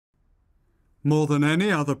More than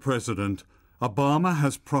any other president, Obama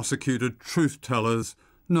has prosecuted truth-tellers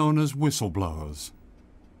known as whistleblowers.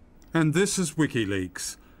 And this is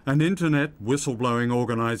WikiLeaks, an internet whistleblowing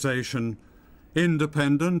organization.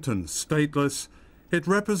 Independent and stateless, it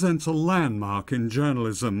represents a landmark in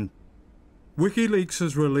journalism. WikiLeaks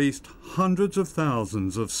has released hundreds of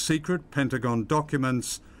thousands of secret Pentagon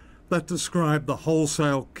documents that describe the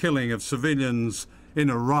wholesale killing of civilians in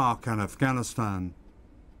Iraq and Afghanistan.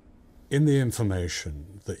 In the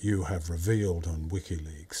information that you have revealed on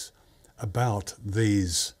WikiLeaks about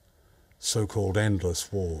these so-called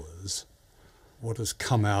endless wars, what has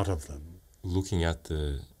come out of them? Looking at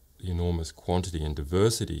the enormous quantity and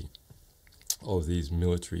diversity of these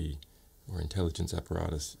military or intelligence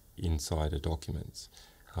apparatus inside the documents,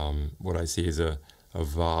 what I see is a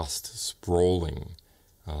vast, sprawling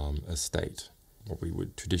estate, what we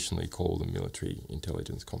would traditionally call the military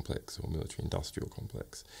intelligence complex or military industrial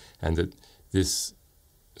complex, and that this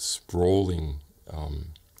sprawling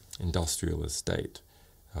industrial estate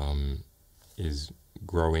is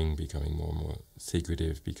growing, becoming more and more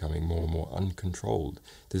secretive, becoming more and more uncontrolled.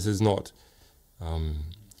 This is not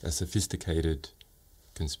a sophisticated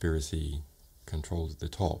conspiracy controlled at the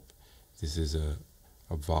top. This is a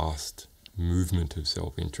vast movement of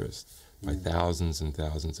self-interest by thousands and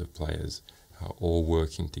thousands of players all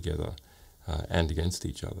working together and against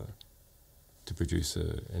each other to produce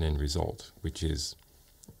an end result, which is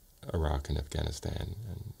Iraq and Afghanistan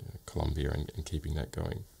and Colombia and keeping that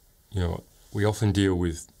going. You know, we often deal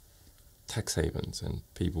with tax havens and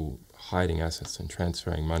people hiding assets and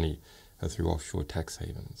transferring money through offshore tax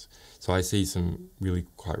havens. So I see some really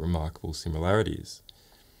quite remarkable similarities.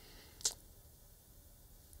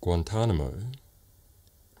 Guantanamo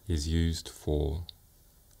is used for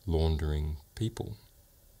laundering people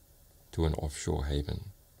to an offshore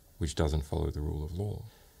haven which doesn't follow the rule of law.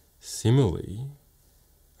 Similarly,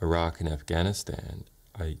 Iraq and Afghanistan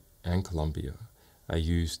and Colombia are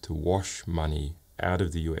used to wash money out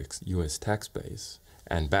of the US tax base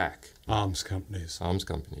and back. Arms companies. Arms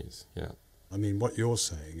companies, yeah. I mean, what you're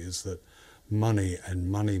saying is that money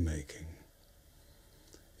and money-making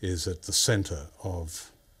is at the center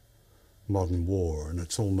of modern war, and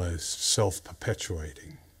it's almost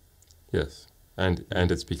self-perpetuating. Yes, and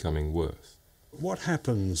it's becoming worse. What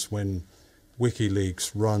happens when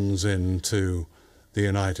WikiLeaks runs into the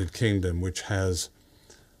United Kingdom, which has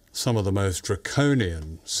some of the most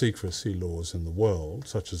draconian secrecy laws in the world,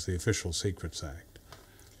 such as the Official Secrets Act?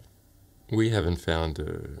 We haven't found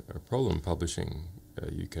a problem publishing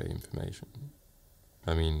UK information.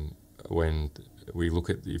 I mean, when we look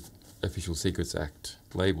at the Official Secrets Act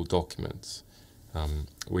label documents,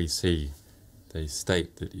 we see they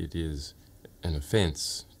state that it is an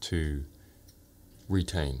offence to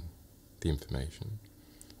retain the information,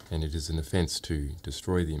 and it is an offence to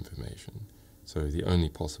destroy the information. So the only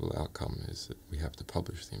possible outcome is that we have to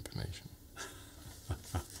publish the information.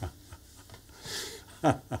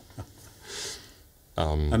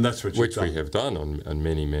 And that's what which we have done on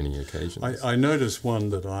many, many occasions. I noticed one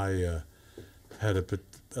that I had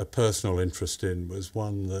a personal interest in was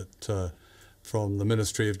one that from the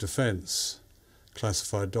Ministry of Defence,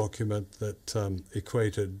 classified document that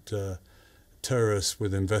equated terrorists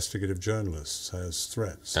with investigative journalists as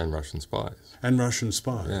threats. And Russian spies. And Russian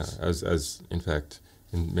spies. Yeah, as in fact,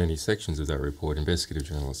 in many sections of that report, investigative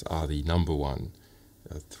journalists are the #1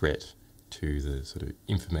 threat to the sort of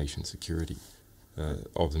information security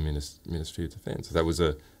of the Ministry of Defence. So that was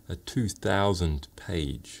a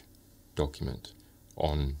 2,000-page document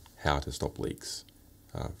on how to stop leaks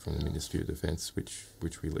from the Ministry of Defence,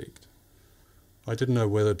 which we leaked. I didn't know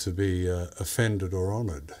whether to be offended or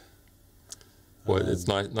honoured. Well, it's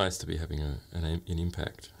nice to be having an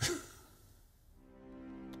impact.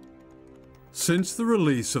 Since the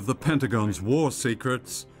release of the Pentagon's war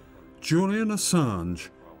secrets, Julian Assange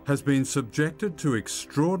has been subjected to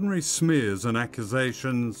extraordinary smears and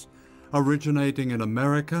accusations originating in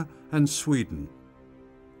America and Sweden.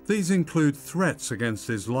 These include threats against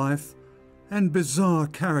his life and bizarre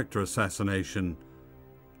character assassination.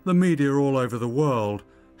 The media all over the world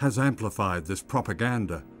has amplified this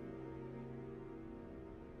propaganda.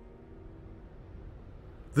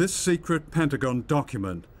 This secret Pentagon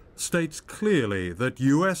document states clearly that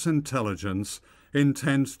US intelligence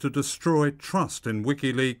intends to destroy trust in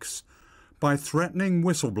WikiLeaks by threatening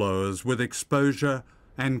whistleblowers with exposure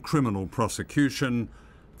and criminal prosecution,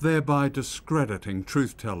 thereby discrediting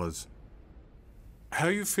truth-tellers. How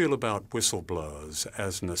do you feel about whistleblowers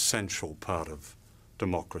as an essential part of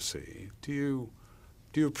democracy? Do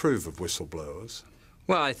you approve of whistleblowers?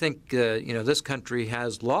 Well, I think this country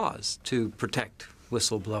has laws to protect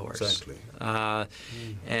whistleblowers. Exactly.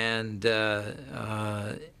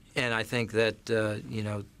 And I think that, you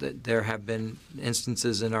know, that there have been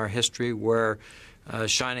instances in our history where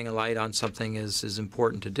shining a light on something is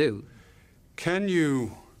important to do. Can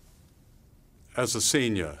you, as a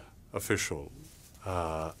senior official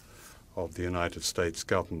of the United States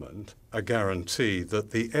government, guarantee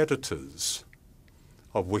that the editors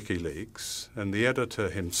of WikiLeaks, and the editor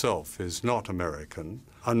himself is not American,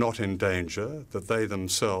 are not in danger, that they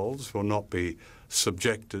themselves will not be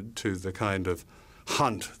subjected to the kind of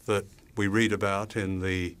hunt that we read about in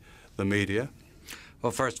the media?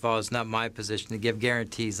 Well, first of all, it's not my position to give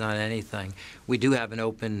guarantees on anything. We do have an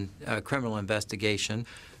open criminal investigation.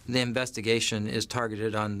 The investigation is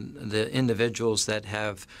targeted on the individuals that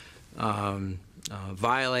have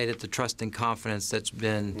violated the trust and confidence that's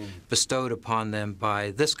been bestowed upon them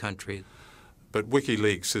by this country. But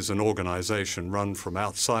WikiLeaks is an organization run from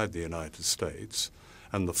outside the United States,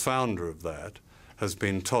 and the founder of that has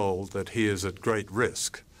been told that he is at great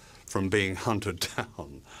risk from being hunted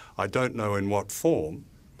down. I don't know in what form.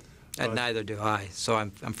 And neither do I, so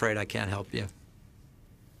I'm afraid I can't help you.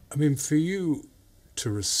 I mean, for you to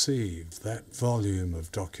receive that volume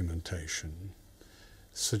of documentation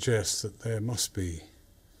suggests that there must be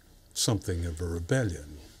something of a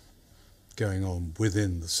rebellion going on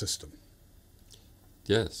within the system.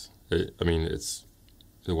 Yes. I mean, it's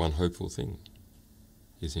the one hopeful thing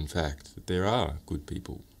is, in fact, that there are good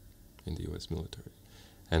people in the US military.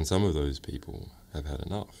 And some of those people have had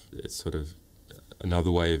enough. It's sort of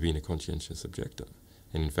another way of being a conscientious objector.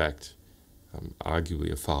 And in fact,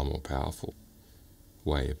 arguably a far more powerful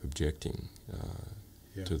way of objecting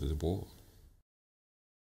to the war.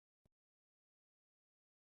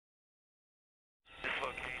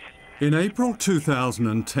 In April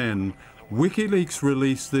 2010, WikiLeaks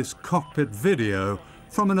released this cockpit video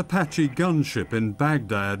from an Apache gunship in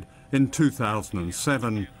Baghdad in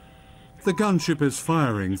 2007. The gunship is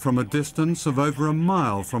firing from a distance of over a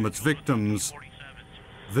mile from its victims.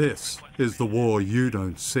 This is the war you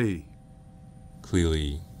don't see.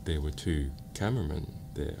 Clearly, there were two cameramen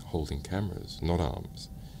there holding cameras, not arms.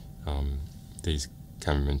 These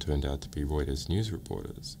cameramen turned out to be Reuters news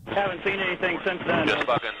reporters. Haven't seen anything since then. Just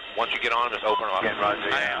fucking, once you get on, just open them up. Yeah, Roger.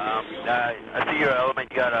 I see your element.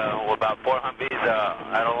 You got about 4 Humvees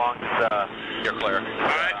out along this. You're clear. All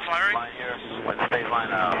right, firing. Line here. When the space line,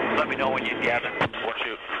 let me know when you get it. We'll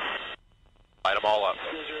shoot. Light them all up.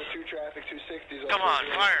 002 traffic, 260s. Come on,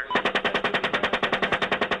 fire.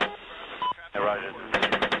 Hey, Roger.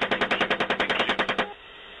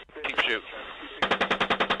 Keep shooting.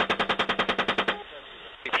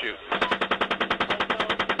 Keep shooting.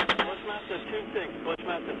 Bushmaster 2-6.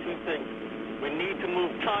 Bushmaster 2-6. We need to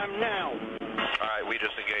move time now. All right, we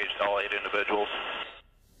just engaged all 8 individuals.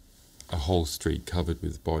 A whole street covered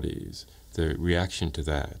with bodies. The reaction to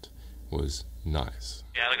that was nice.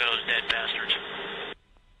 Yeah, look at those dead bastards.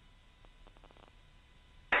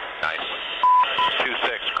 Nice.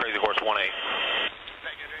 2-6, Crazy Horse 1-8.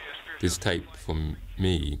 This tape from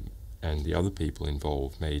me and the other people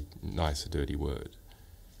involved made nice a dirty word.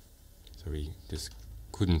 So we just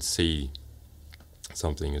couldn't see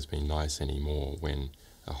something as being nice anymore when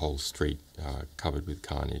a whole street covered with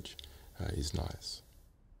carnage is nice.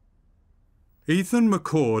 Ethan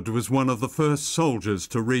McCord was one of the first soldiers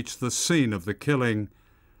to reach the scene of the killing.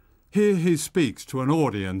 Here he speaks to an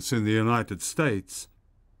audience in the United States.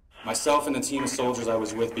 Myself and the team of soldiers I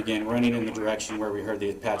was with began running in the direction where we heard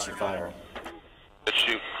the Apache fire. Let's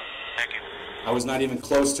shoot. Thank you. I was not even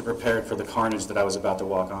close to prepared for the carnage that I was about to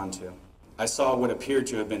walk onto. I saw what appeared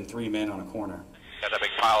to have been 3 men on a corner. Got that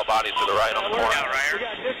big pile of bodies to the right on the corner. We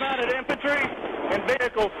got dismounted infantry and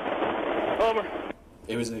vehicles. Over.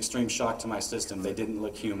 It was an extreme shock to my system. They didn't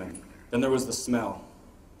look human. Then there was the smell.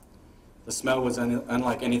 The smell was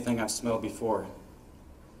unlike anything I've smelled before.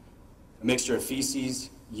 A mixture of feces,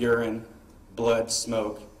 urine, blood,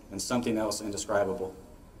 smoke, and something else indescribable.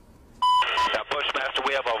 Now, Bushmaster,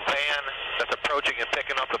 we have a van that's approaching and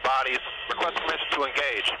picking up the bodies. Request permission to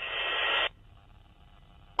engage.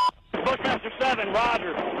 Bushmaster 7,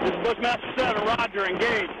 Roger. This is Bushmaster 7, Roger,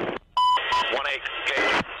 engage. 1-8,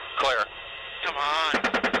 engage. Clear. Come on.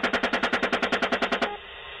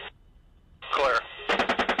 Clear.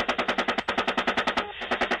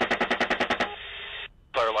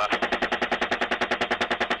 Clear left.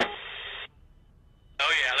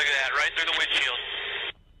 Oh yeah, look at that, right through the windshield.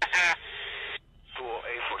 Cool,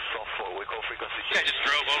 8 for soft we go frequency. I just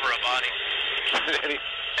drove over a body.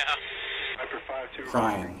 Yeah.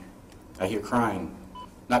 Crying. I hear crying.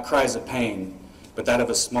 Not cries of pain, but that of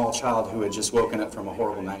a small child who had just woken up from a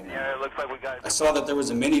horrible nightmare. Yeah, it looks like we got... I saw that there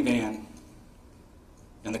was a minivan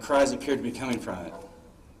and the cries appeared to be coming from it.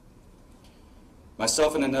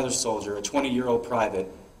 Myself and another soldier, a 20-year-old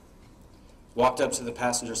private, walked up to the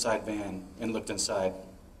passenger side van and looked inside.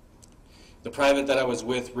 The private that I was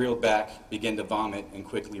with reeled back, began to vomit, and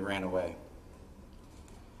quickly ran away.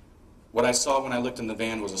 What I saw when I looked in the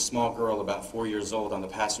van was a small girl about 4 years old on the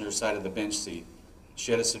passenger side of the bench seat.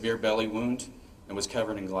 She had a severe belly wound and was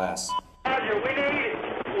covered in glass. Roger, we need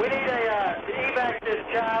to evac this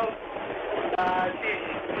child.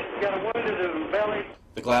 She's got a wound to the belly.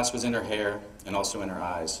 The glass was in her hair and also in her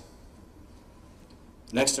eyes.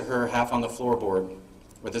 Next to her, half on the floorboard,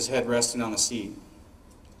 with his head resting on the seat,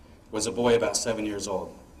 was a boy about 7 years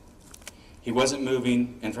old. He wasn't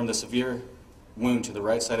moving, and from the severe wound to the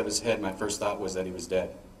right side of his head, my first thought was that he was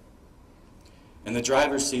dead. In the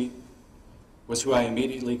driver's seat was who I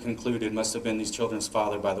immediately concluded must have been these children's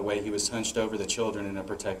father by the way he was hunched over the children in a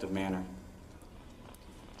protective manner.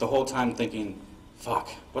 The whole time thinking, fuck,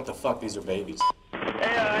 what the fuck, these are babies.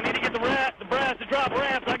 Hey, I need to get the brass to drop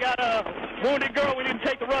ramps. I got a wounded girl. We need to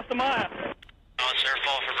take the rest of mine. Oh, it's their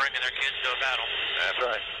fault for bringing their kids to a battle. That's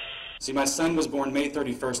right. See, my son was born May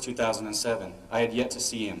 31st, 2007. I had yet to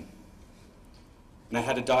see him. And I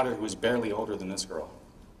had a daughter who was barely older than this girl.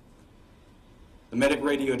 The medic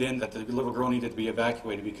radioed in that the little girl needed to be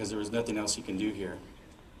evacuated because there was nothing else he can do here.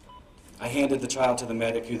 I handed the child to the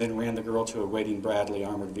medic, who then ran the girl to a waiting Bradley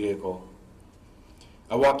armored vehicle.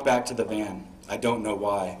 I walked back to the van. I don't know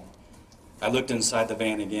why. I looked inside the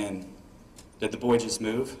van again. Did the boy just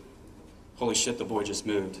move? Holy shit, the boy just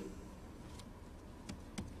moved.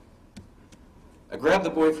 I grabbed the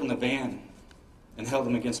boy from the van and held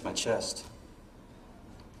him against my chest.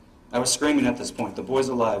 I was screaming at this point, the boy's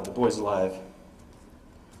alive, the boy's alive.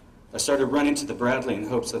 I started running to the Bradley in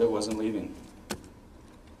hopes that it wasn't leaving.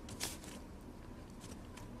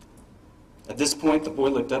 At this point, the boy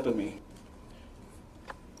looked up at me.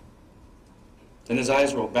 Then his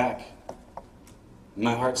eyes rolled back, and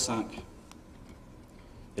my heart sunk.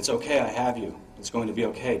 It's okay, I have you. It's going to be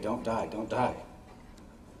okay. Don't die, don't die.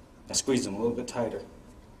 I squeezed him a little bit tighter.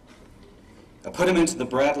 I put him into the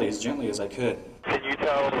Bradley as gently as I could. Can you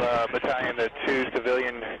tell Battalion the 2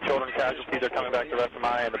 civilian children casualties are coming back to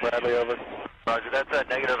Restamai and the Bradley over? Roger, that's a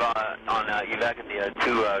negative on evac the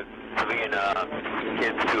 2 civilian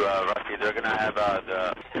kids to Rusty. They're going to have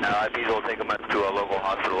the IPs will take them to a local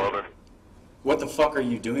hospital, over. What the fuck are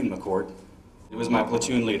you doing, McCord? It was my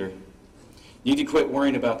platoon leader. You need to quit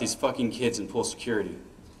worrying about these fucking kids and pull security,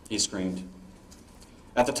 he screamed.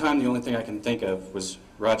 At the time, the only thing I can think of was,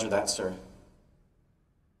 Roger that, sir.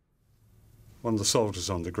 One of the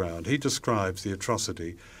soldiers on the ground, he describes the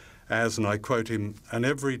atrocity as, and I quote him, an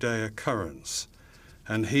everyday occurrence.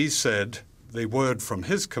 And he said the word from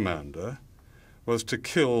his commander was to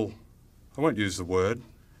kill, I won't use the word,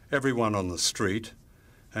 everyone on the street.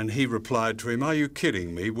 And he replied to him, are you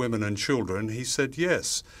kidding me, women and children? He said,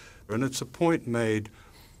 yes. And it's a point made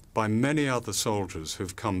by many other soldiers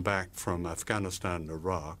who've come back from Afghanistan and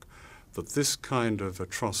Iraq that this kind of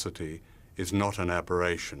atrocity is not an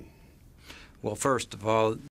aberration. Well, first of all,